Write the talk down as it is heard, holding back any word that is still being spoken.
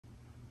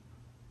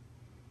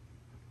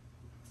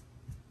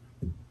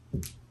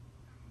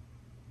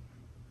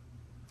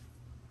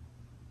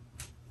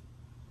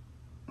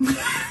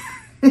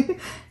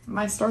Am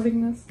I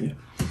starting this? Yeah.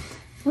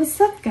 What's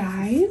up,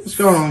 guys? What's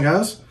going on,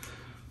 guys?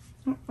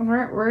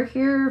 We're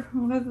here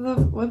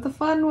with the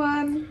fun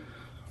one.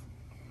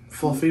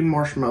 Fluffy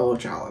Marshmallow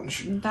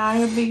Challenge.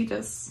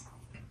 Diabetes.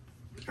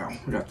 Oh,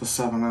 we got the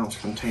 7-ounce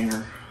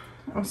container.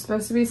 It was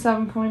supposed to be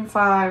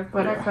 7.5,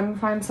 but I Yeah. couldn't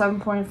find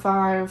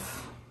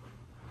 7.5.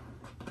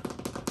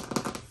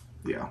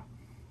 Yeah.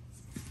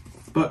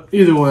 But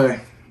either way,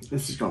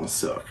 this is gonna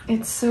suck.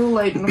 It's so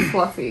light and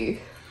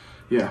fluffy.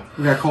 Yeah,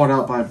 we got called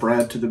out by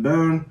Brad to the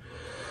bone.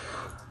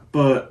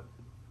 But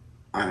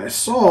I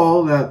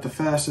saw that the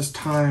fastest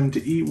time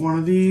to eat one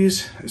of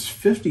these is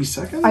 50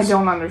 seconds. I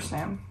don't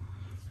understand.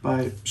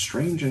 By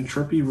Strange and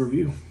Trippy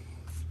Review.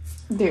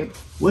 Dude.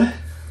 What?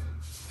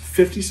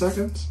 50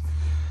 seconds?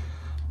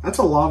 That's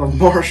a lot of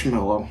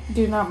marshmallow.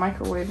 Do not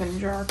microwave in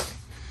jar.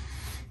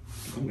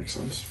 That makes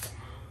sense.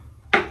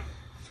 I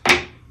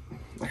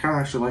kind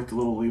of actually like the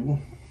little label.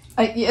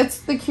 It's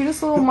the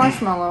cutest little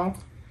marshmallow.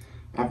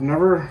 I've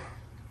never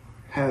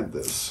had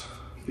this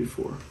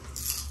before.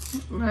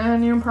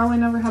 And you'll probably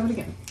never have it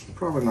again.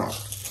 Probably not.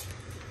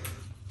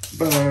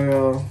 But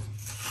I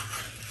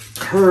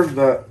heard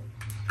that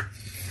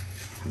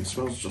it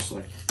smells just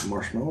like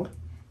marshmallow.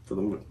 For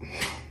the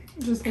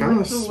Just kind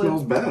of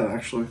smells bad,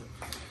 actually.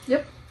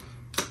 Yep.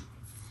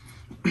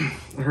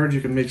 I heard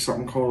you can make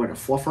something called like a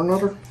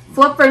fluffernutter.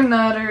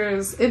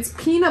 Fluffernutters. It's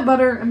peanut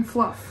butter and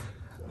fluff.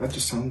 That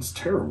just sounds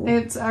terrible.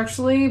 It's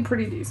actually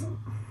pretty decent.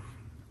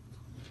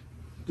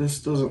 This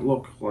doesn't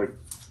look like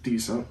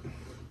decent.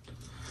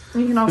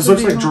 You can also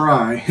this looks like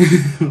dry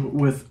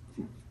with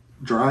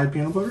dry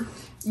peanut butter.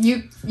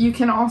 You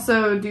can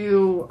also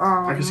do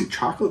I can see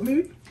chocolate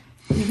maybe.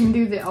 You can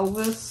do the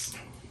Elvis,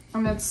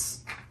 and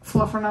it's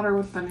fluffernutter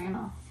with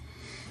banana.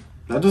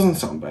 That doesn't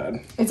sound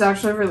bad. It's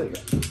actually really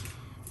good.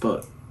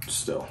 But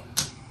still,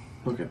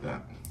 look at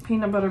that.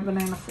 Peanut butter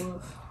banana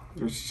fluff.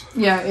 There's...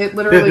 Yeah, it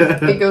literally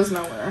it goes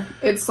nowhere.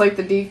 It's like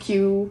the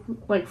DQ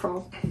like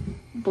frost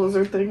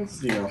blizzard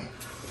things. Yeah,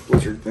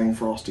 blizzard thing,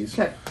 Frosties.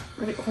 Okay,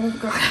 ready? Oh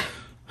god.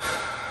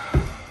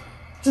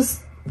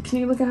 Just can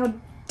you look at how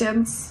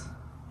dense?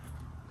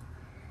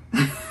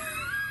 You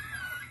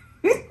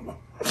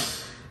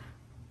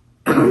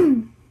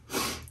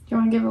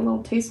want to give it a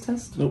little taste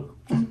test? Nope.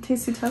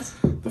 Tasty test?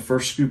 The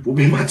first scoop will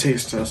be my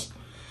taste test.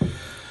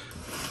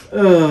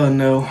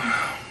 No.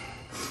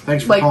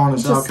 Thanks for calling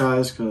us out,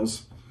 guys,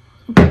 because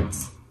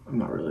I'm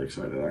not really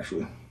excited,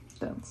 actually.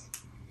 Dense.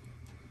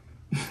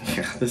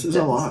 Yeah, this is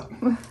a lot.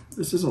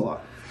 This is a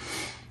lot.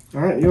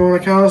 Alright, you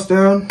want to count us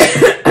down?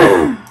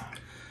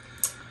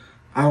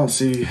 I don't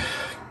see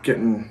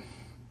getting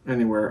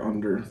anywhere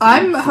under...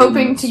 I'm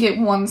hoping to get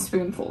one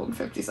spoonful in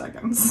 50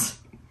 seconds.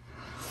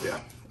 Yeah,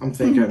 I'm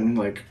thinking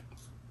like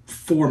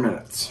 4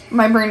 minutes.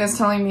 My brain is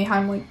telling me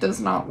Heimlich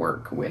does not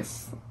work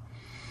with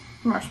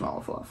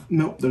marshmallow fluff.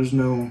 Nope, there's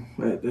no...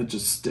 It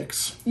just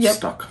sticks. Yep.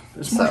 Stuck.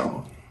 It's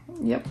marshmallow.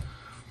 Yep.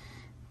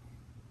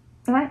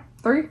 Alright,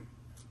 3,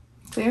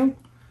 2,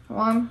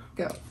 1,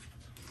 go.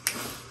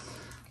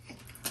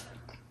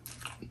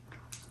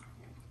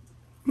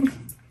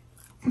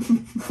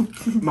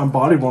 My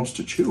body wants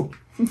to chew.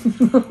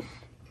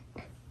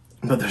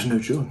 But there's no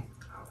chewing.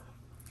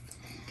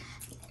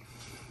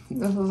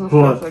 This is a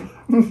perfect.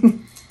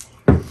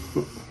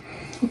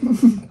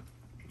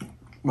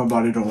 My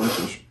body don't like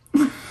this.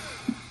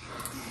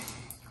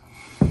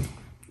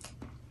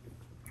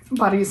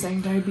 Body is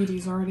saying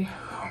diabetes already.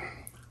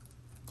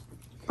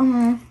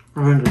 I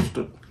think it's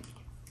the...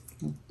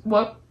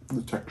 What?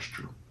 The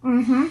texture.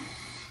 Mm-hmm.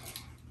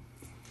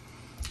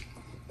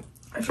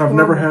 I've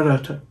never had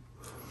a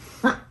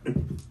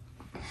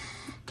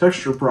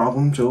texture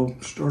problem till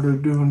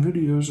started doing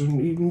videos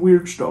and eating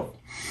weird stuff.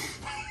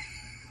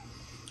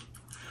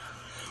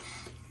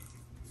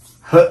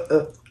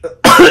 That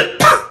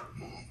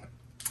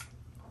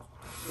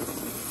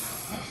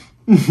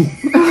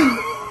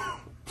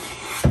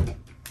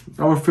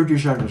was 50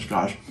 seconds,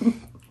 guys.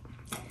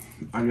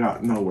 I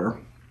got nowhere.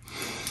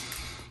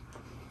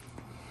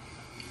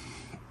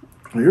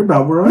 You're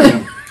about where I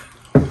am.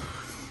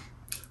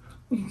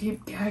 You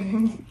keep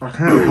gagging. I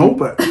can't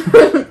help it.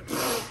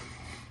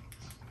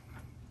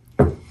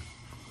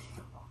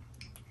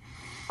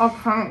 I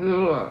can't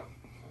do it.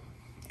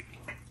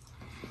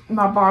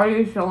 My body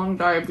is showing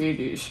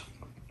diabetes.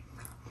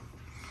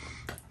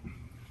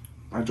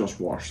 I just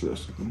washed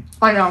this.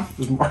 I know.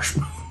 This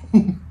marshmallow.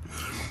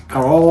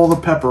 Got all the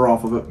pepper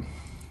off of it.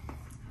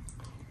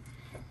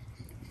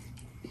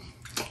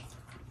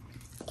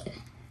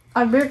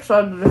 I'd be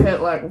excited to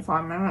hit like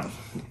 5 minutes.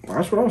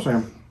 That's what I was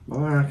saying.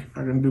 I think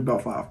I can do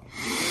about 5.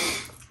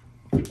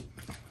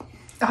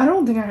 I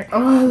don't think I...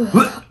 Oh.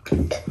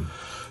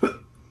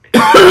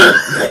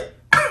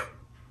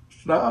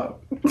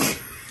 Stop.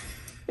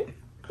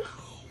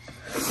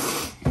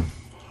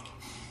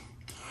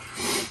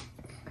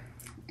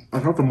 I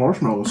got the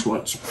marshmallow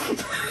sweats.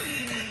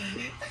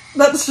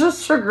 That's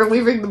just sugar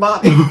leaving the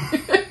body.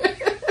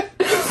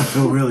 I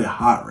feel really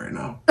hot right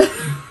now.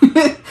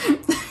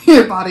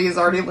 Your body is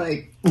already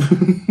like...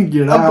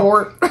 Get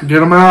abort. Out.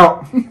 Get them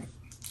out.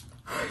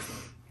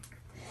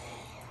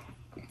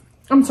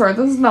 I'm sorry,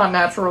 this is not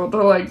natural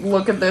to, like,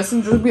 look at this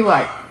and just be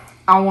like,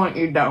 I want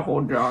to eat that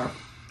whole jar.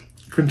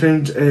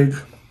 Contains egg.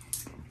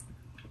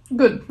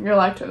 Good, you're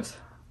lactose.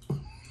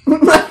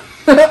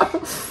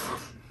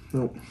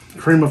 No.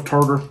 Cream of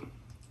tartar.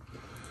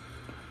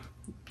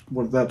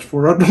 What that's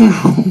for, I don't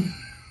know.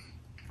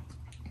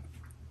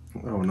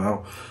 Oh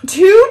no.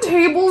 2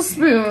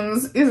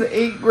 tablespoons is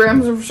 8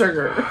 grams of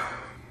sugar.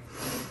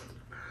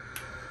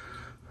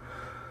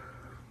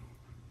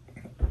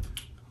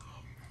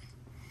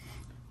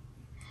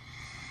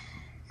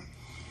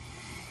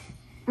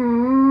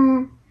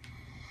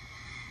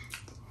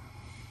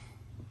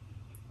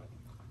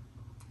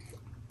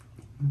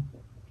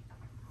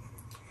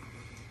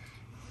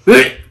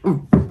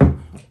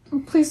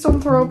 Please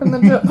don't throw up in the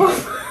jet.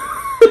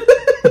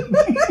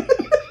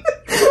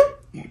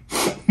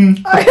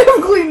 I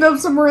have cleaned up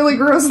some really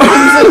gross things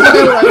in my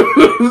life.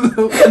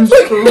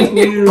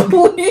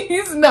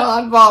 Please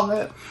not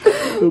vomit.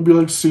 It'll be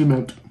like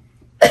cement.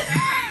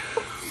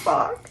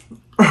 Fuck.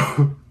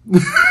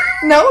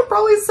 No, it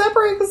probably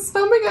separate the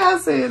stomach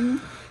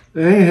acid.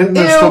 It ain't hitting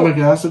that stomach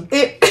acid.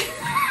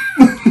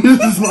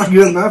 It's not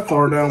getting that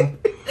far down.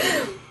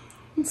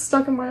 It's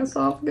stuck in my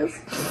esophagus.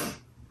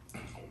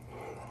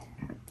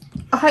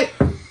 I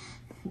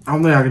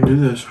don't think I can do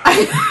this.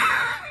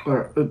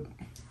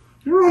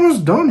 You're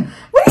almost done.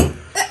 Wait,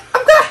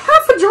 I've got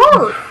half a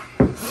jar.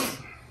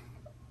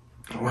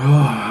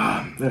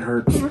 It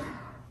hurts.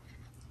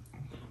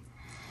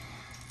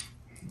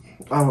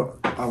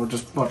 I would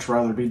just much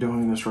rather be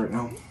doing this right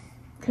now.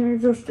 Can you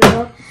just do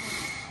that?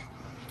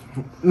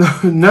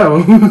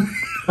 No,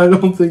 I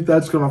don't think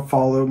that's gonna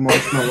follow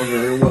Marshmallow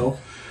very well.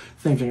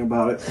 Thinking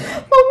about it.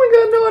 Oh my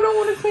god, no, I don't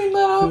want to clean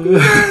that up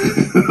either.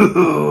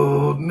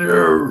 Oh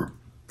no.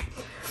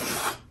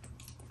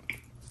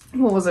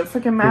 What was it?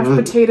 Freaking mashed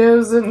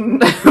potatoes and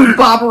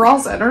Bob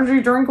Ross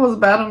energy drink was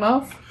bad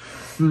enough?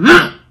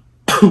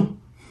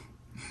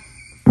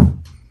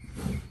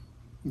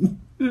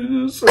 It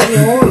is so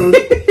hard.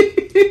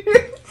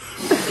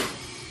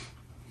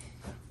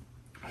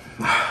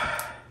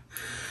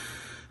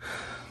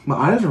 My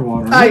eyes are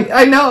watering.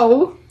 I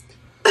know.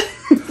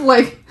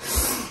 Like,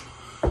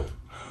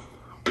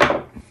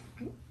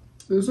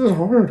 this is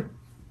hard.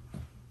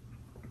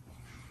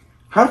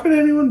 How could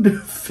anyone do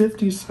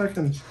 50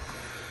 seconds?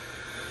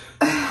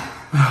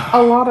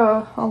 a lot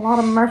of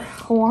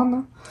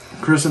marijuana.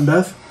 Chris and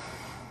Beth,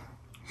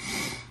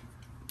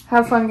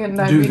 Have fun getting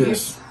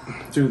diabetes.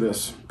 Do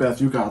this. Beth,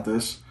 you got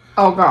this.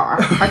 Oh god,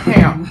 I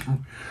can't.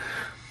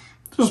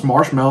 Just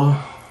marshmallow.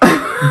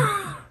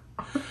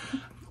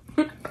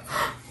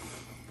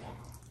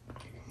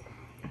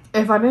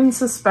 If I didn't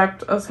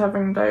suspect us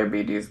having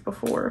diabetes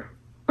before,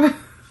 I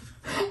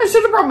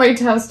should have brought my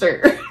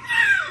tester.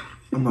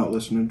 I'm not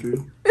listening to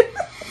you.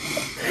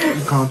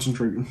 I'm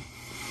concentrating.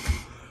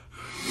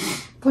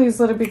 Please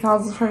let it be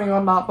concentrating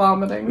on not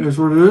vomiting. That's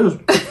what it is.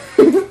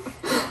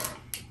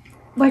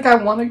 Like, I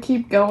want to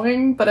keep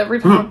going, but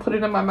every time I put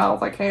it in my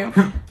mouth, I can't.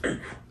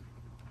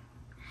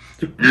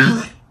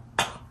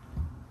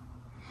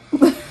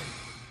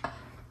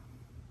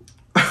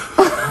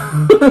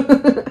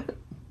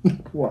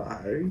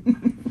 Why?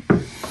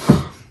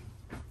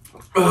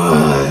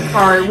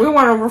 Alright, we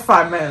went over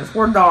 5 minutes.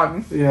 We're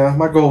done. Yeah,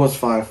 my goal was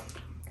 5.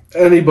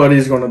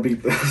 Anybody's gonna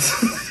beat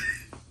this.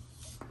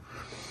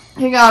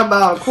 He got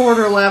about a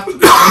quarter left.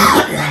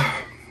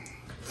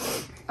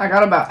 I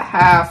got about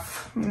half.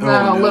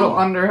 No, a little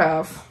under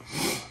half.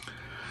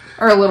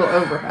 Or a little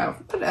over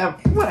half.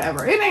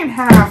 Whatever. It ain't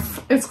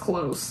half. It's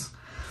close.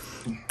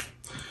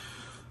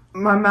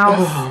 My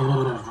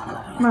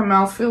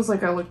mouth feels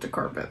like I licked a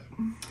carpet.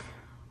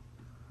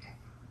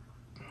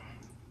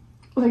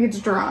 Like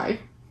it's dry.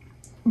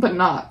 But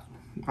not.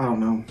 I don't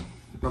know.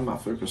 I'm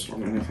not focused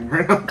on anything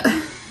right now.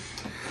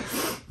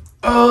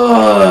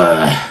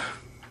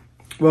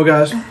 Well,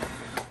 guys,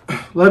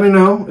 let me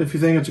know if you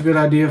think it's a good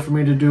idea for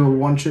me to do a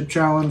 1-chip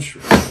challenge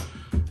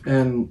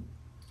in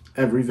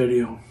every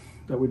video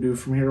that we do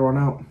from here on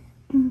out.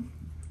 I think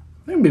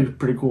it'd be a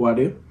pretty cool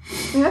idea.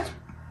 Yeah.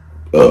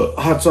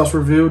 Hot sauce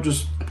review,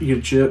 just eat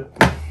a chip.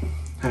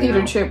 Eat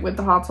a chip with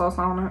the hot sauce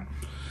on it.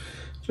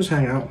 Just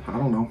hang out. I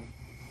don't know.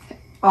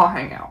 I'll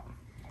hang out.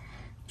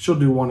 She'll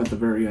do one at the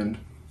very end.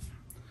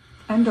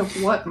 End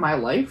of what? My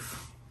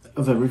life?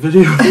 Of every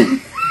video.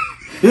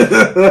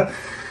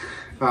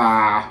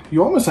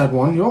 You almost had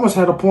one. You almost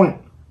had a point.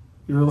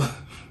 You're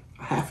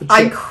half a chip.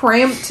 I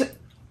cramped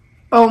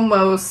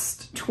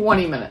almost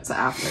 20 minutes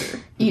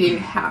after eating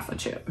half a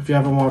chip. If you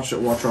haven't watched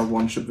it, watch our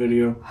 1-chip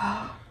video.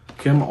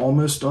 Kim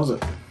almost does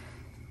it.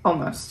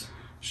 Almost.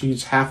 She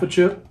eats half a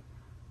chip,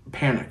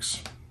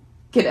 panics.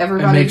 Get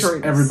everybody and makes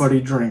drinks. everybody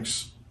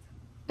drinks.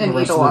 And the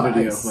rest eat a lot of the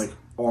video, of ice. like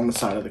on the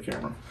side of the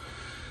camera.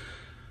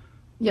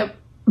 Yep.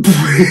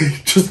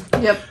 Just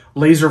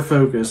laser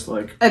focused,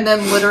 like. And then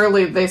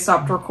literally they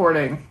stopped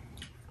recording,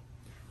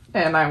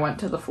 and I went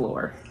to the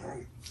floor.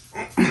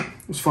 It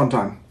was a fun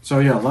time. So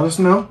yeah, let us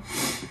know.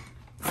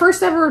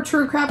 First ever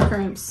true crab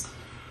cramps.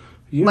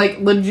 Yeah. Like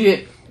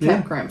legit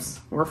crab cramps.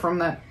 Were from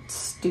that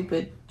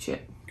stupid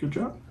chip. Good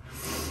job.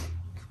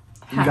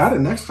 You got it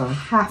next time.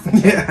 Half a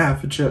chip. Yeah,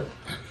 half a chip.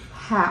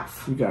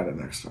 Half. You got it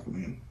next time,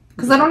 man.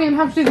 Because I don't even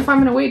have to do the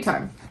 5-minute wait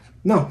time.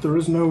 No, there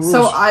is no rules.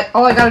 So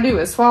all I gotta do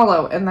is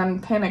swallow and then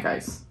panic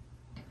ice.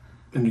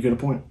 And you get a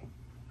point.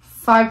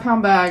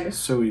 5-pound bag.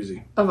 So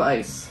easy. Of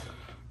ice.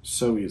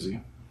 So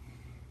easy.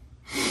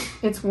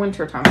 It's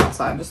winter time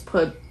outside. Just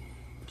put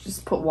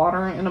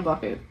water in a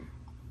bucket.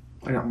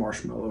 I got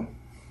marshmallow.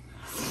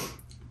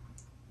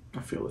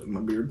 I feel it in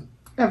my beard.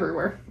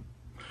 Everywhere.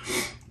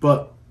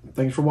 But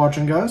thanks for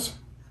watching, guys.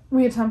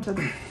 We attempted.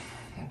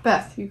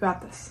 Beth, you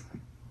got this.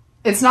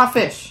 It's not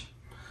fish.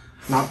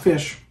 Not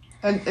fish.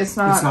 And it's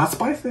not. It's not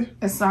spicy.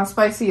 It's not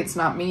spicy. It's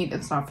not meat.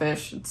 It's not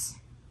fish. It's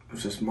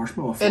just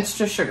marshmallow. It's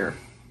just sugar.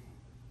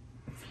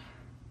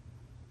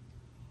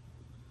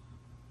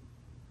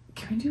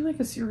 Can we do like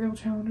a cereal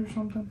challenge or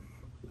something?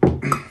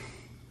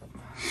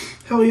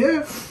 Hell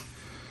yeah.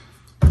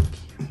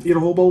 Eat a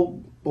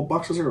whole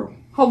box of cereal.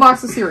 Whole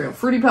box of cereal.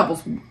 Fruity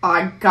Pebbles.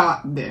 I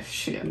got this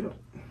shit. Yeah,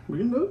 we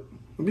can do it.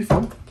 It'll be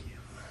fun.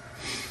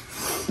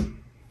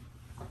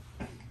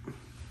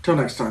 Till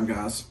next time,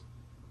 guys.